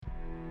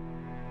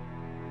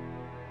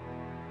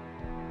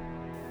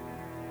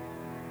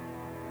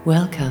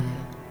Welcome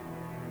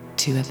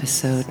to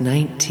episode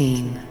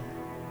 19,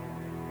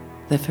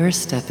 the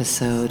first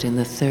episode in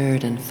the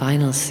third and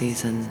final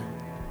season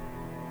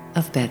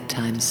of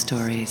Bedtime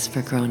Stories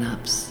for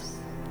Grown-Ups,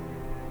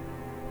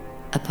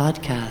 a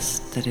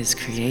podcast that is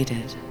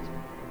created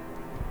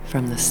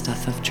from the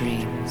stuff of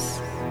dreams.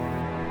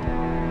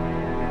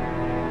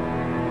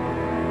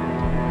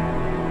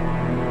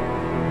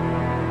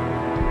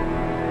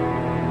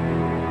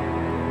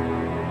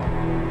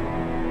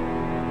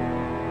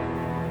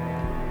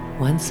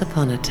 Once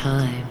upon a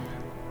time,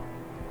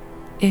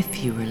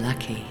 if you were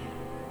lucky,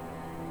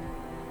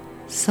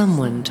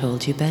 someone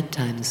told you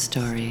bedtime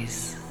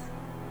stories.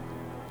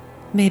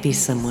 Maybe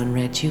someone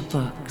read you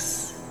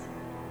books,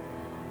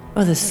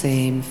 or the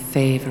same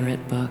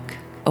favorite book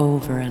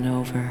over and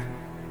over.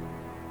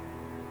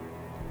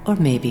 Or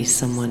maybe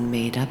someone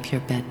made up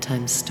your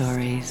bedtime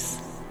stories,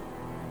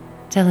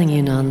 telling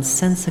you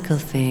nonsensical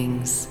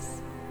things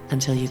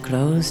until you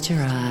closed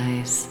your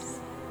eyes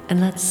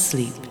and let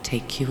sleep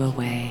take you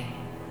away.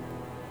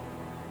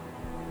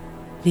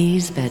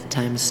 These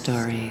bedtime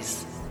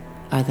stories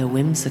are the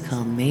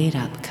whimsical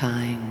made-up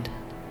kind,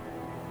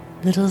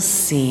 little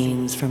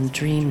scenes from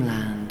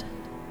dreamland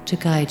to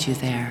guide you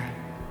there.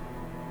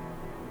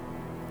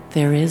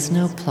 There is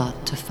no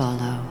plot to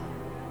follow,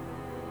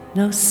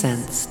 no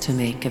sense to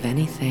make of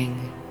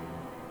anything,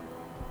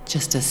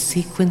 just a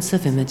sequence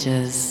of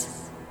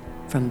images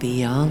from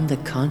beyond the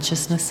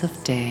consciousness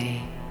of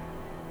day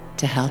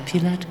to help you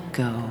let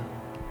go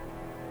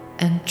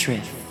and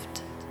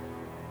drift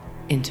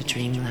into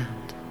dreamland.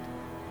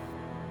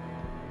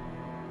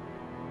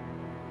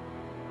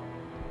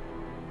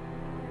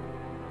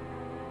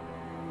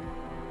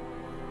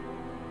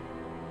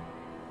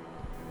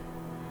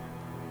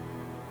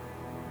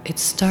 It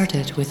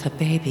started with a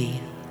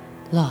baby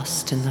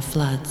lost in the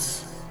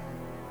floods.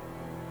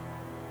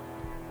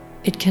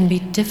 It can be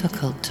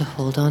difficult to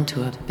hold on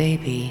to a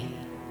baby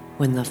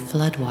when the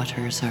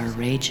floodwaters are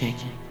raging.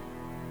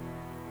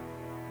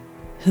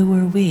 Who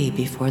were we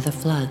before the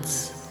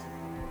floods?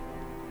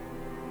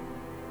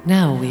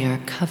 Now we are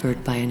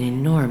covered by an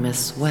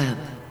enormous web,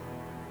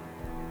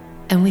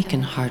 and we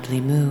can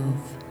hardly move.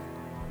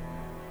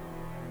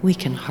 We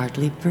can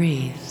hardly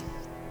breathe.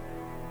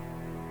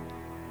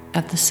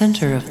 At the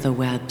center of the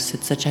web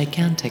sits a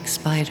gigantic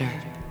spider,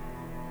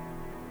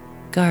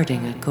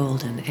 guarding a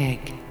golden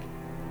egg.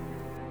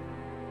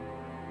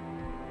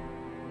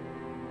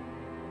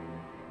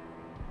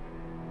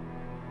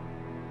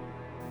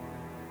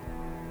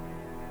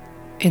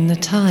 In the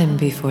time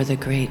before the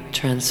Great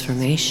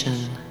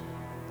Transformation,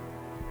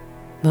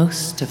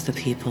 most of the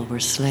people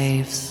were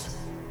slaves.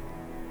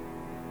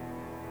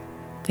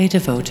 They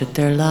devoted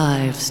their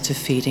lives to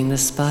feeding the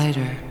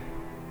spider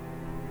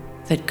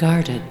that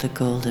guarded the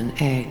golden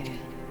egg.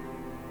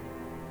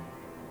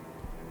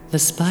 The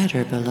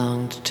spider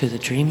belonged to the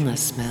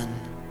dreamless men.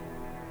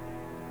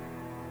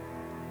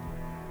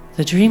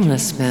 The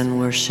dreamless men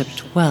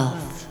worshipped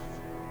wealth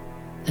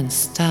and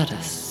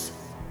status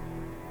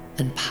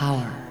and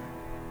power.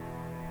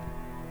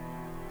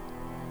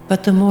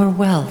 But the more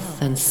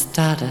wealth and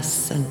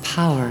status and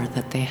power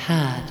that they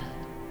had,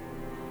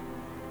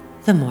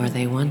 the more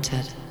they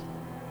wanted.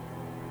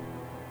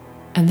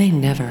 And they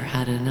never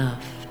had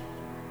enough.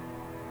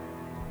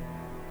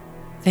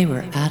 They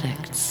were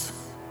addicts.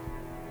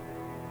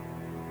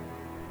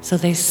 So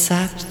they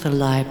sacked the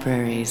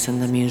libraries and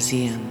the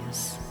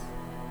museums.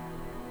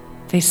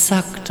 They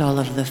sucked all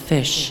of the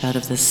fish out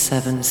of the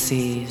 7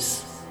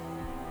 seas,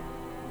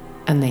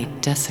 and they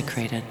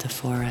desecrated the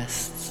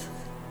forests.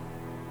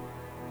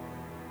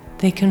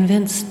 They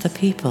convinced the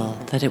people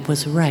that it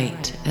was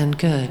right and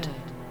good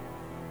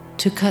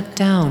to cut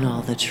down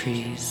all the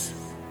trees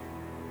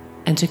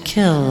and to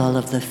kill all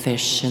of the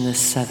fish in the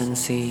 7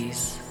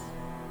 seas.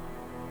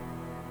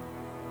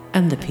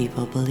 And the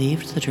people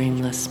believed the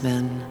dreamless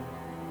men.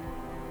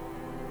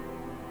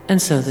 And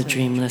so the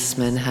dreamless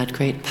men had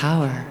great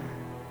power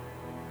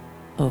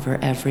over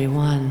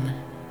everyone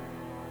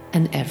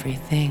and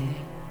everything.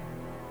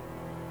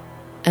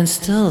 And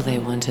still they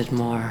wanted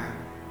more.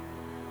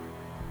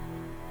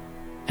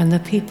 And the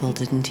people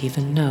didn't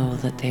even know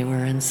that they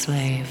were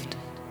enslaved.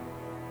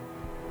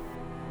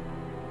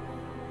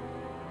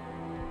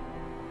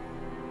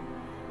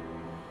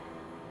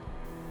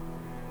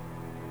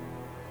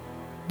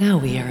 Now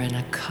we are in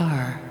a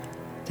car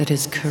that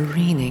is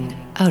careening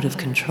out of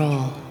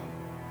control.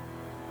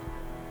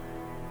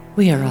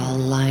 We are all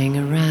lying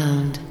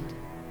around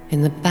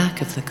in the back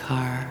of the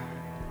car.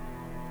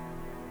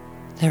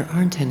 There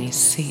aren't any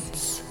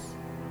seats,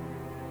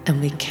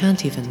 and we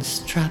can't even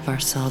strap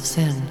ourselves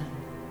in.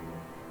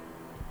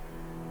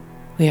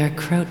 We are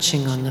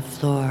crouching on the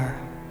floor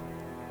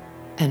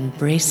and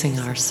bracing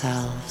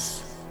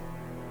ourselves.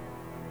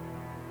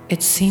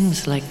 It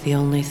seems like the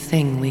only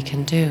thing we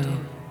can do.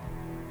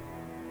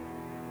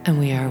 And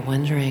we are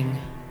wondering,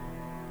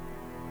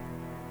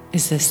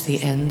 is this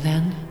the end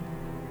then?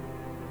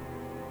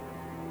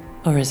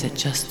 Or is it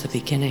just the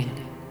beginning?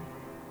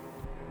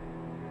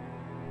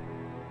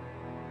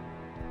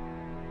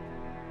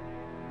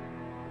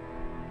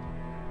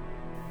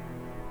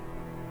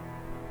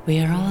 We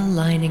are all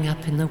lining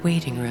up in the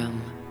waiting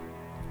room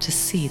to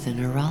see the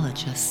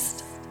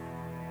neurologist.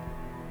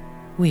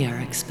 We are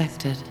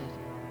expected.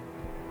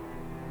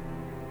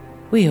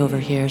 We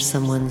overhear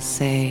someone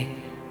say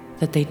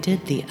that they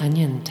did the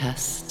onion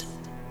test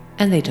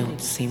and they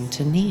don't seem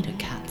to need a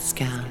CAT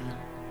scan.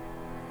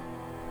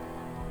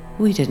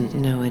 We didn't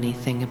know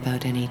anything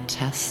about any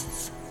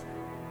tests.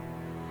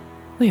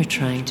 We are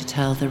trying to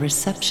tell the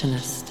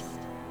receptionist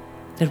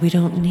that we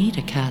don't need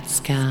a CAT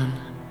scan.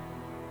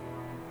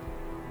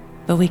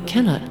 But we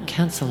cannot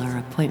cancel our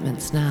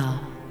appointments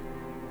now.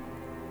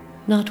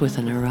 Not with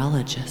a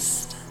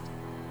neurologist.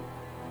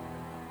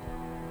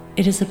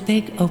 It is a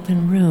big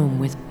open room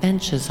with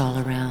benches all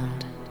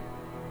around.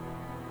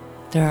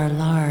 There are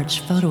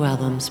large photo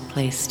albums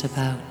placed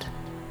about,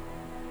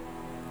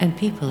 and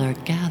people are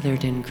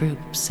gathered in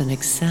groups and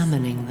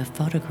examining the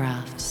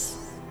photographs.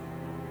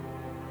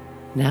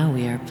 Now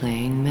we are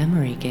playing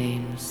memory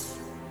games.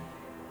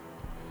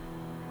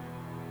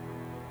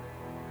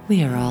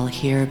 We are all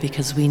here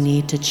because we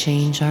need to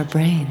change our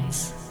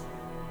brains.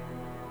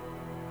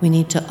 We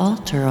need to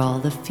alter all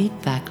the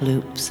feedback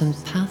loops and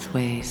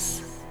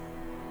pathways.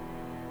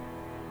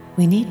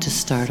 We need to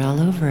start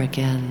all over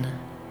again.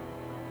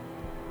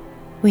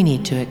 We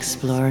need to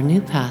explore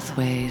new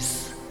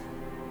pathways.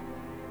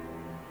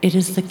 It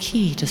is the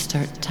key to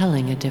start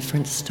telling a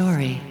different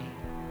story.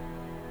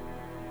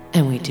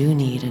 And we do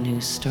need a new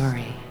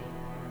story.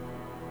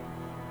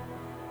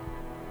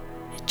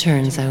 It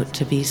turns out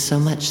to be so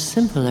much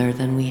simpler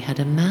than we had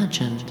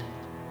imagined.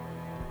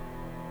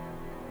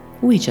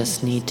 We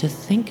just need to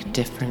think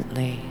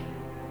differently.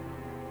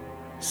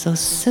 So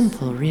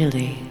simple,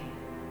 really.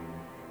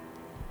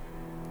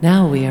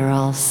 Now we are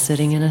all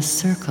sitting in a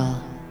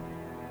circle,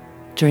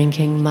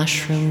 drinking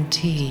mushroom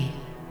tea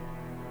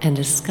and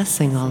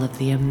discussing all of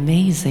the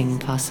amazing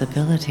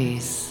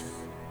possibilities.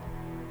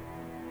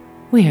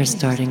 We are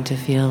starting to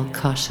feel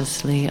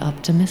cautiously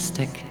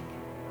optimistic,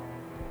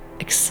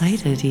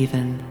 excited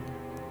even,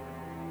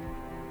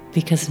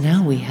 because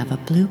now we have a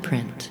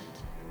blueprint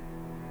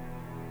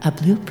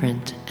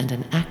and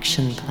an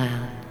action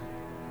plan.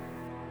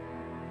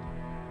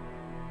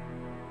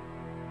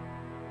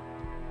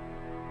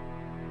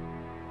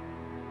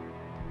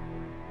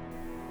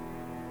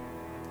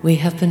 We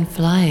have been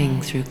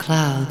flying through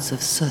clouds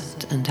of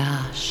soot and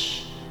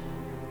ash.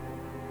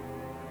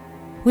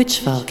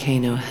 Which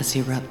volcano has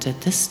erupted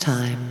this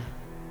time?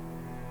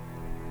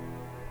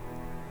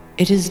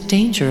 It is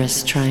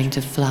dangerous trying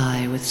to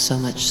fly with so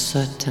much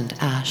soot and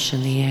ash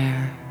in the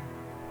air.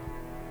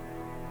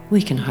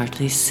 We can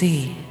hardly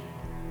see.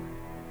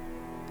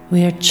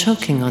 We are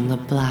choking on the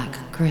black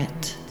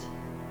grit.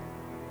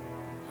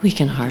 We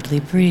can hardly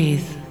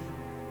breathe.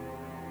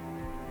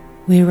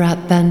 We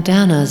wrap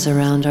bandanas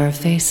around our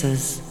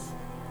faces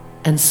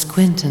and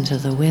squint into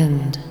the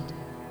wind.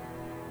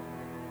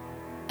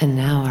 And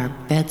now our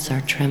beds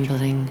are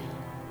trembling.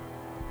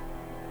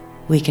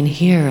 We can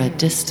hear a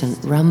distant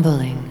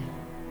rumbling,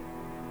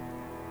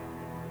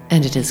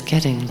 and it is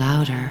getting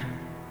louder.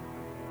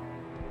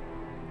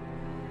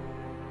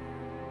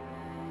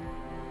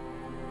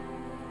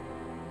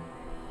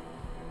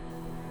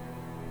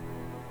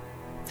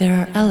 There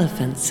are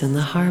elephants in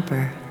the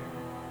harbor.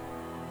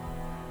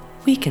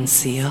 We can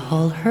see a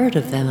whole herd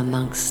of them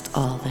amongst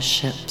all the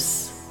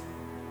ships.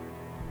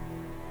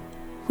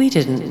 We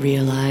didn't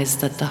realize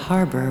that the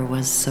harbor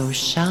was so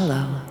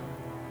shallow.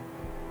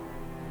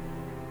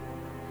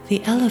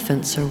 The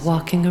elephants are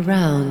walking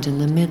around in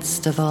the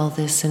midst of all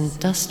this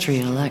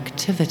industrial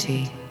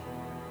activity.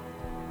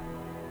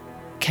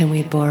 Can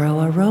we borrow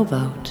a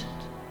rowboat?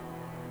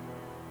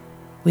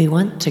 We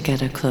want to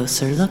get a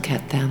closer look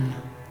at them.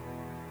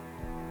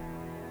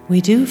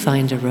 We do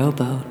find a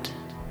rowboat,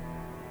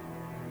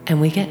 and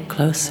we get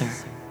closer,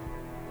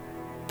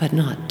 but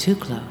not too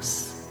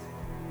close.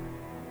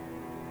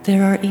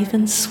 There are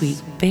even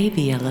sweet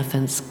baby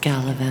elephants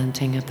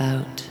gallivanting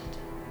about.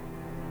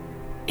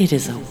 It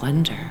is a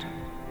wonder.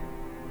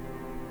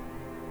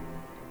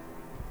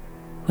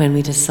 When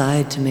we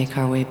decide to make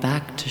our way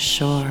back to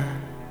shore,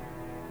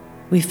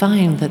 we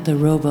find that the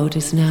rowboat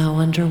is now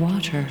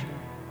underwater.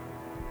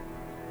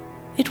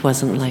 It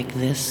wasn't like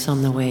this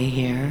on the way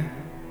here.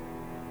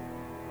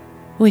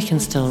 We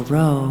can still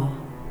row.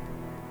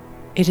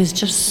 It is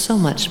just so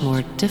much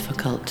more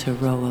difficult to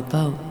row a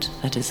boat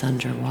that is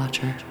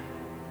underwater.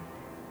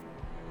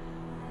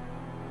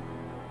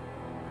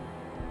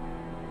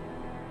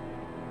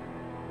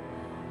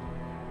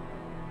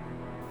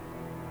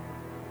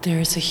 There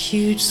is a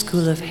huge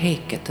school of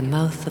hake at the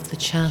mouth of the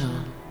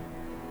channel,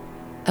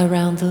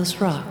 around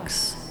those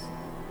rocks,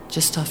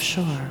 just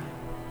offshore.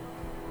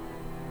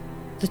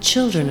 The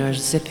children are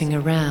zipping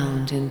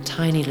around in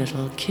tiny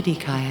little kiddie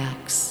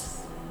kayaks.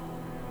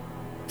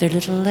 Their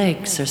little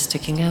legs are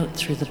sticking out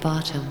through the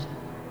bottom,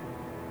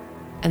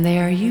 and they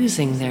are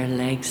using their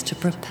legs to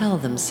propel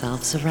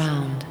themselves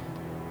around,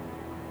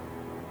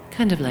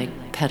 kind of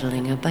like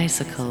pedaling a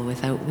bicycle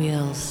without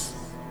wheels.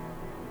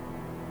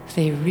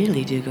 They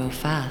really do go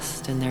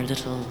fast in their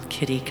little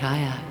kiddie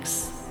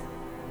kayaks.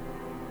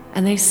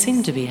 and they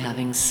seem to be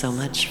having so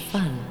much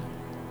fun.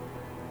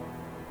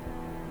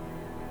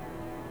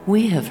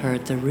 We have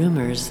heard the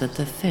rumors that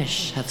the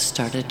fish have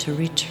started to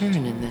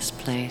return in this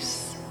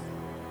place.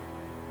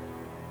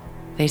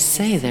 They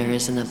say there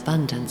is an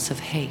abundance of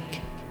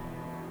hake,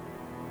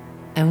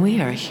 and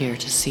we are here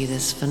to see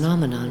this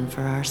phenomenon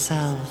for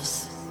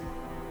ourselves.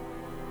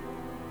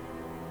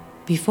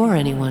 Before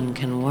anyone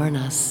can warn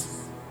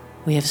us,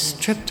 we have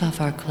stripped off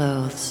our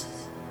clothes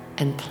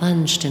and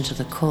plunged into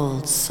the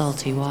cold,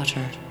 salty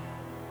water.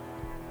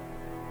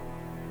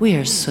 We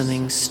are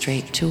swimming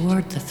straight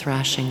toward the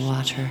thrashing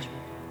water,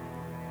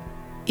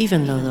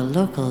 even though the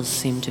locals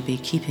seem to be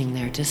keeping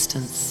their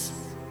distance.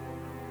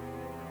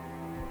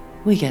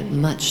 We get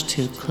much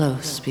too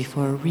close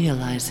before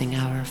realizing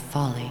our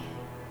folly.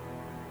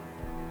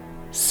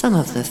 Some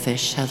of the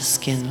fish have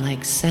skin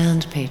like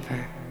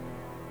sandpaper,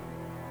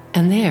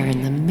 and they are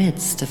in the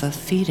midst of a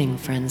feeding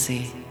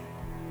frenzy.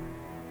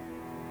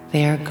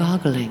 They are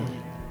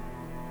goggling,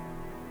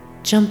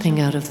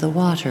 jumping out of the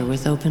water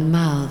with open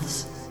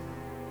mouths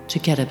to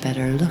get a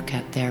better look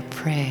at their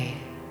prey.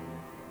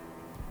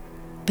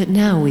 But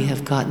now we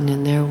have gotten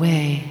in their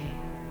way,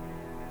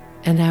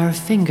 and our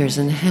fingers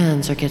and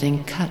hands are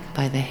getting cut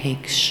by the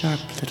hake's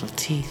sharp little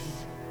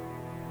teeth.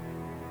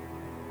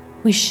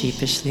 We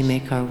sheepishly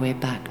make our way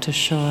back to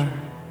shore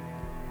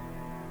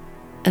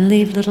and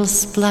leave little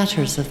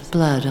splatters of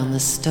blood on the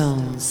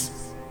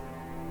stones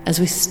as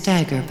we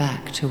stagger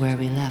back to where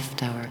we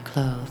left our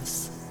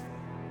clothes.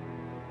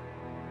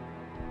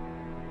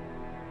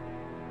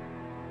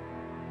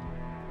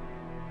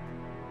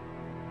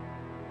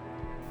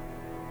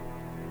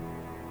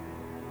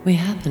 We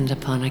happened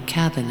upon a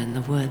cabin in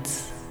the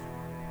woods.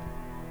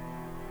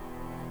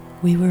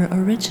 We were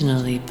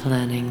originally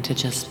planning to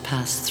just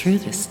pass through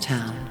this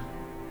town.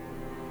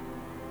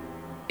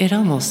 It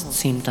almost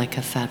seemed like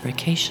a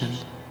fabrication,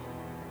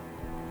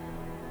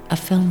 a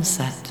film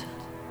set,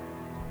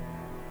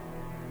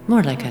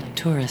 more like a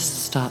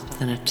tourist stop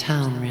than a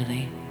town,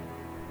 really,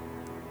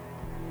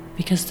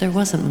 because there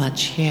wasn't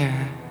much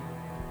here,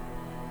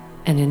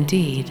 and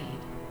indeed,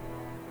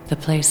 the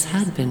place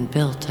had been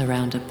built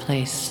around a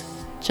place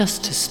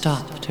just to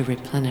stop to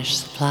replenish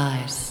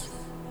supplies.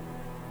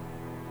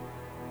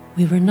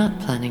 We were not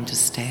planning to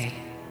stay.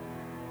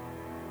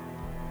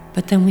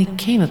 But then we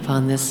came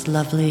upon this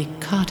lovely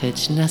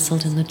cottage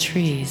nestled in the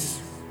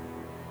trees.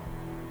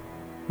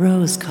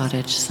 Rose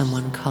Cottage,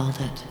 someone called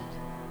it,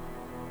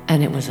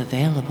 and it was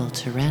available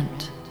to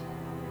rent.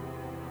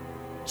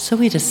 So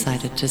we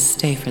decided to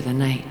stay for the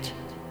night.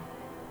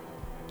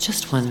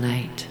 Just one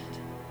night.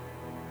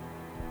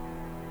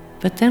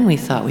 But then we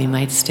thought we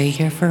might stay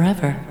here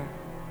forever.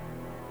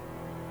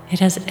 It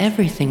has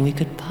everything we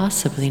could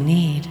possibly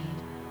need.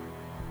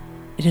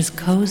 It is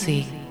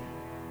cozy,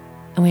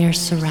 and we are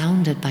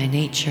surrounded by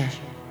nature.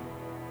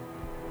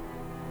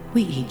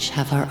 We each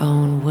have our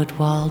own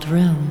wood-walled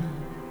room.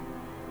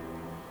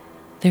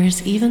 There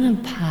is even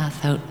a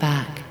path out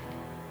back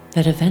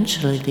that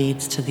eventually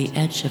leads to the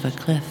edge of a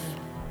cliff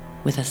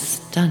with a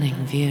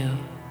stunning view.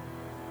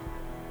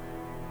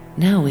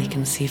 Now we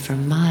can see for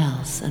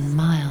miles and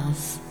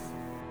miles.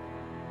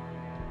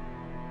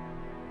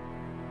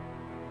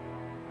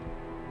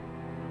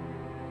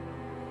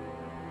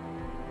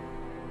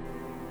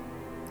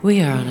 We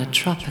are on a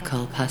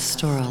tropical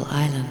pastoral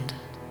island.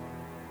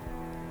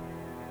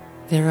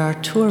 There are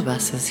tour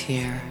buses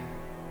here,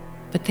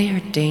 but they are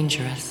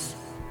dangerous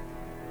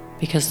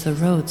because the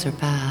roads are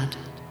bad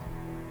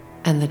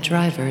and the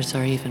drivers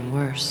are even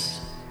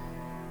worse.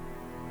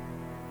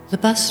 The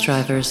bus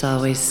drivers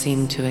always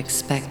seem to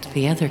expect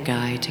the other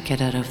guy to get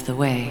out of the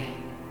way.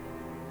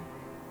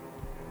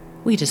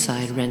 We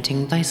decide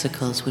renting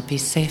bicycles would be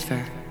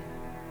safer.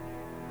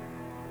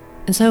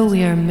 And so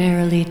we are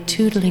merrily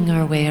tootling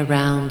our way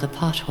around the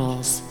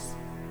potholes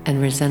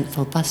and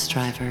resentful bus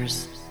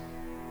drivers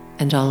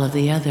and all of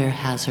the other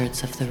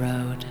hazards of the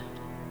road.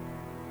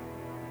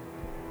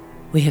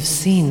 We have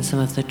seen some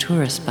of the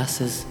tourist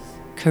buses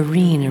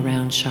careen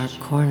around sharp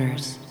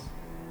corners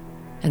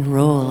and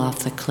roll off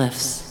the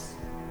cliffs,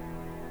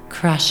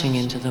 crashing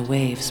into the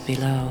waves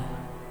below.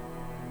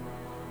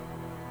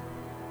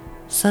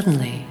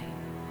 Suddenly,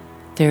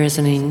 there is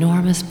an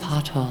enormous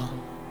pothole.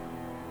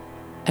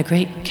 A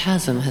great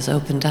chasm has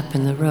opened up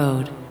in the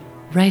road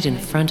right in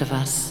front of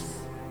us,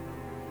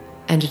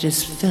 and it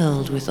is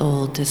filled with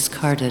old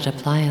discarded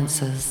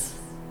appliances.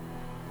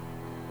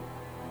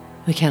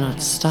 We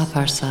cannot stop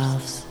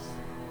ourselves,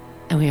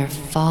 and we are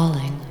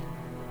falling.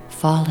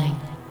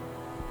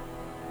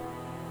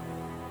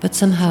 But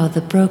somehow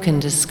the broken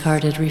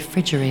discarded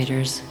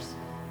refrigerators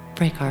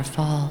break our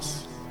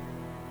falls.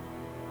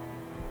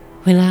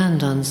 We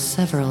land on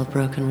several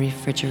broken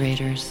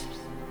refrigerators,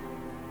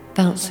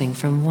 bouncing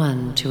from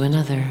one to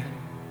another.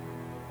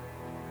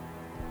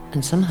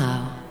 And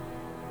somehow,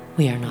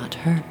 we are not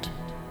hurt.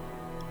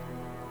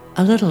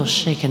 A little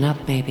shaken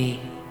up maybe,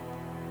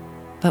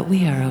 but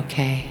we are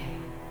okay.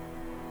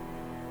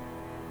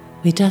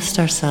 We dust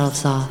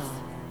ourselves off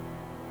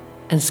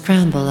and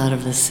scramble out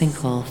of the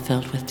sinkhole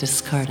filled with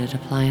discarded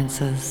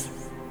appliances.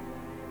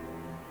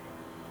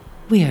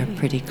 We are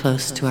pretty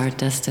close to our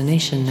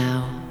destination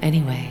now,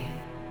 anyway.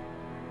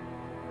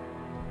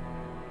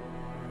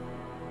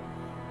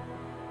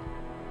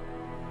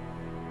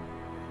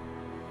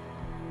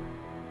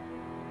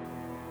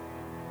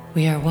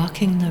 We are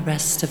walking the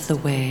rest of the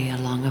way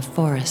along a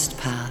forest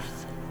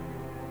path.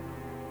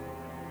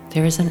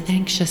 There is an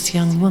anxious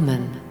young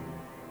woman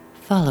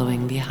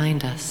following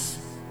behind us.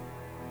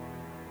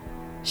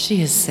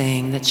 She is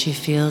saying that she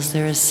feels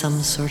there is some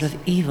sort of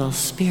evil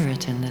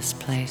spirit in this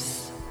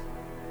place.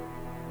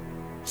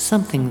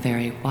 Something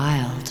very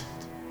wild.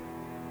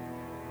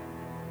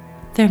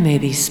 There may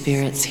be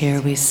spirits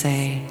here, we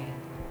say,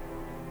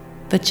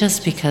 but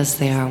just because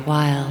they are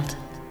wild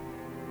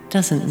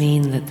doesn't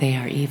mean that they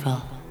are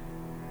evil.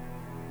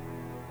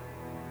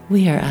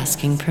 We are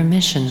asking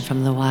permission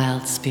from the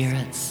wild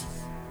spirits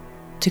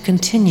to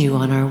continue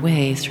on our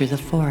way through the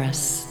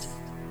forest.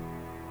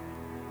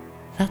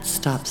 That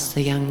stops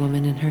the young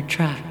woman in her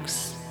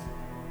tracks,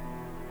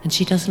 and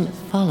she doesn't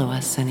follow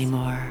us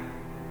anymore.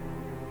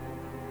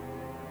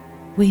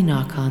 We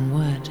knock on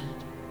wood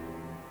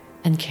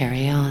and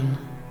carry on.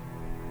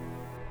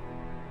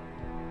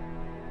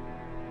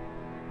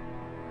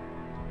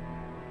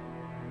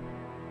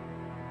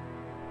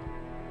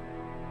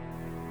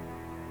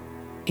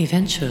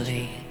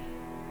 Eventually,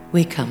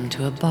 we come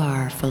to a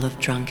bar full of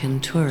drunken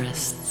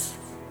tourists,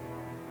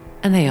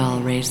 and they all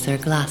raise their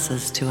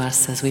glasses to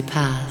us as we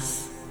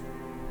pass.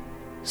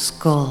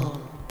 Skål,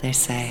 they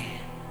say.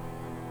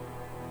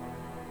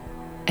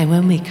 And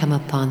when we come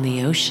upon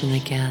the ocean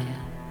again,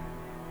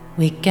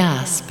 we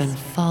gasp and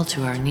fall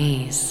to our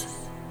knees.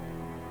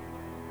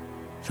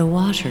 The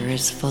water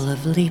is full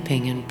of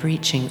leaping and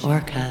breaching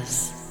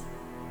orcas,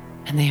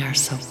 and they are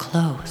so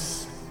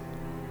close.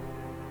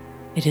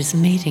 It is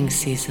mating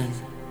season,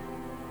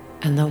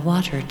 and the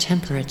water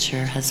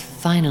temperature has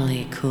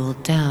finally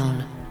cooled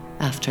down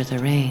after the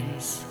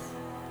rains.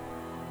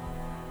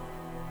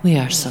 We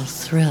are so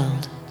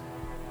thrilled.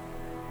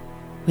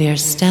 We are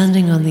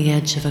standing on the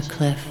edge of a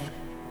cliff,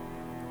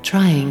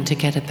 trying to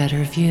get a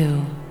better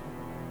view.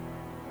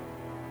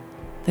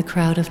 The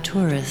crowd of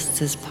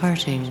tourists is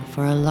parting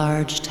for a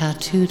large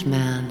tattooed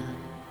man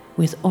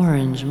with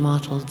orange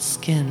mottled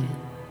skin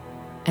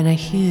and a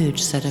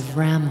huge set of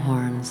ram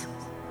horns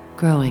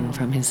growing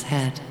from his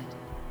head.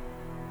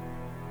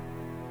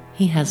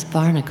 He has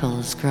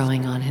barnacles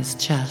growing on his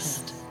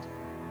chest,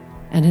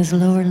 and his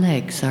lower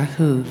legs are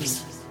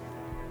hooves.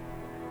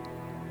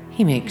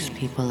 He makes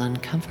people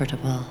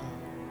uncomfortable,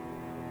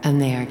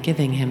 and they are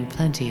giving him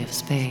plenty of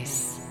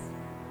space.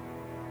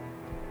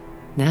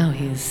 Now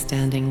he is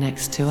standing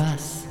next to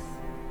us,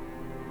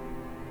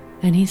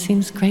 and he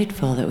seems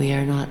grateful that we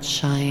are not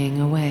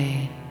shying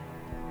away.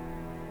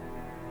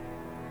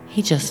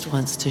 He just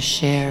wants to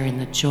share in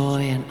the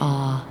joy and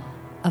awe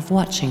of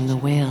watching the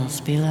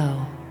whales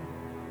below.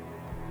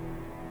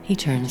 He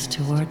turns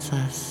towards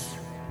us.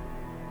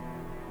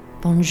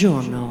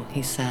 Buongiorno,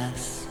 he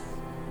says.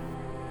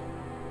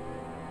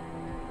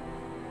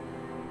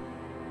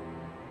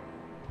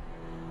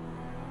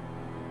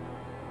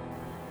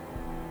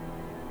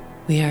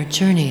 We are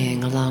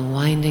journeying along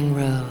winding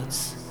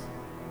roads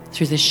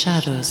through the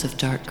shadows of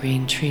dark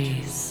green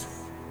trees.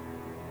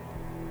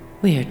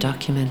 We are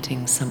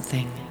documenting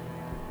something.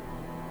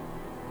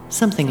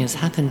 Something has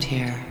happened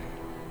here,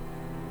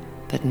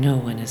 but no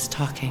one is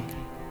talking.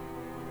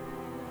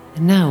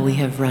 And now we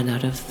have run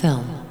out of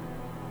film.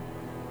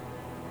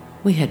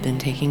 We had been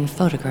taking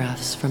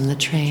photographs from the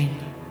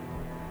train.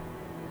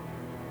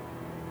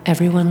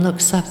 Everyone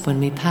looks up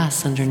when we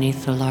pass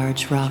underneath the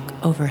large rock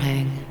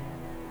overhang.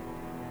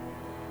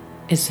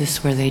 Is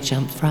this where they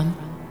jump from?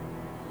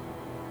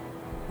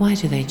 Why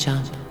do they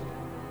jump?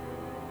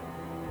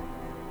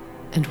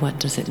 And what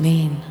does it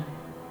mean?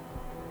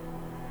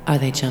 Are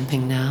they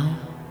jumping now?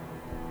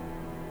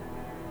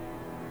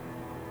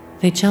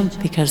 They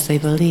jump because they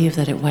believe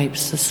that it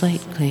wipes the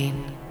slate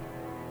clean.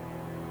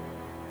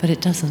 But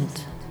it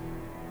doesn't.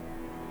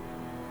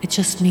 It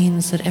just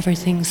means that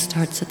everything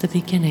starts at the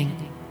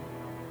beginning,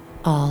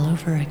 all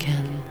over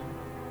again.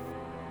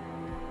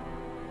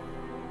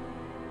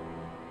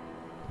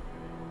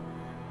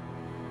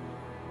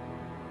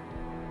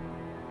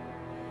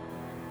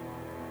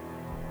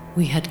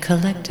 We had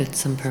collected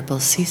some purple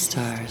sea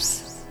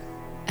stars,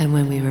 and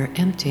when we were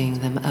emptying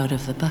them out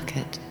of the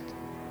bucket,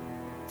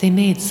 they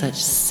made such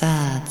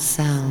sad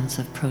sounds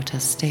of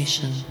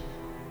protestation.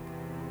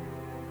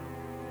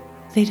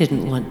 They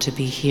didn't want to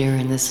be here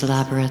in this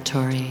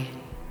laboratory.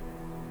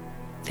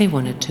 They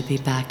wanted to be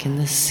back in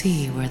the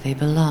sea where they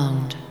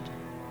belonged.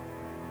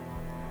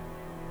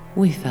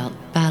 We felt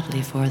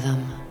badly for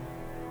them.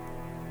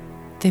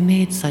 They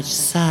made such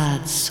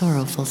sad,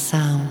 sorrowful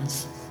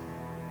sounds.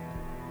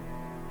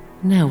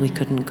 Now we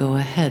couldn't go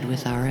ahead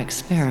with our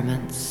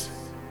experiments.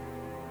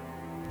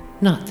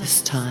 Not this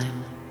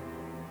time.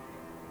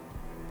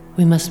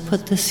 We must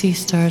put the sea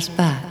stars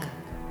back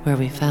where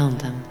we found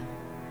them.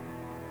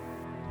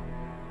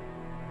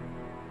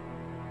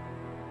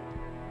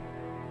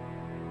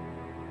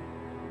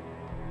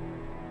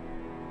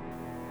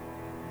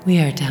 We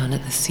are down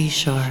at the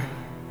seashore.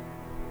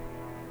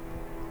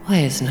 Why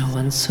is no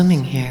one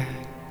swimming here?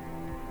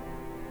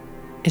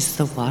 Is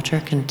the water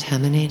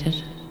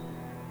contaminated?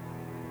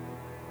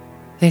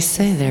 They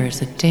say there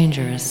is a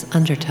dangerous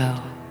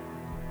undertow.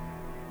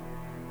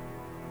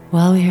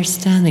 While we are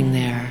standing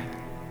there,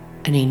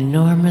 an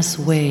enormous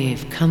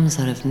wave comes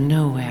out of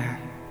nowhere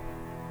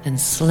and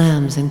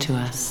slams into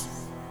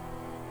us,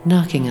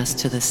 knocking us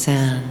to the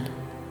sand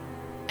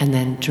and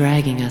then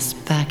dragging us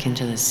back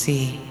into the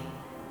sea.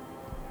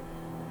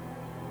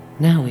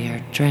 Now we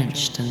are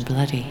drenched and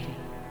bloody.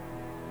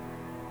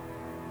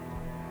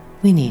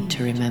 We need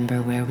to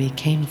remember where we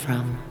came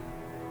from.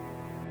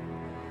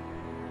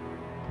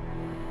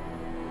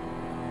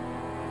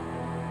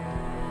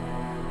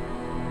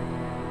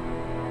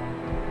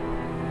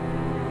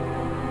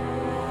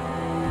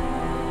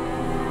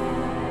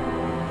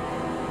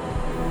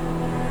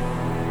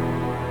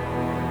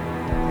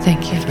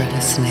 Thank you for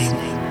listening.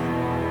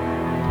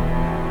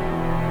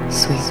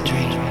 Sweet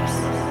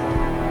dreams.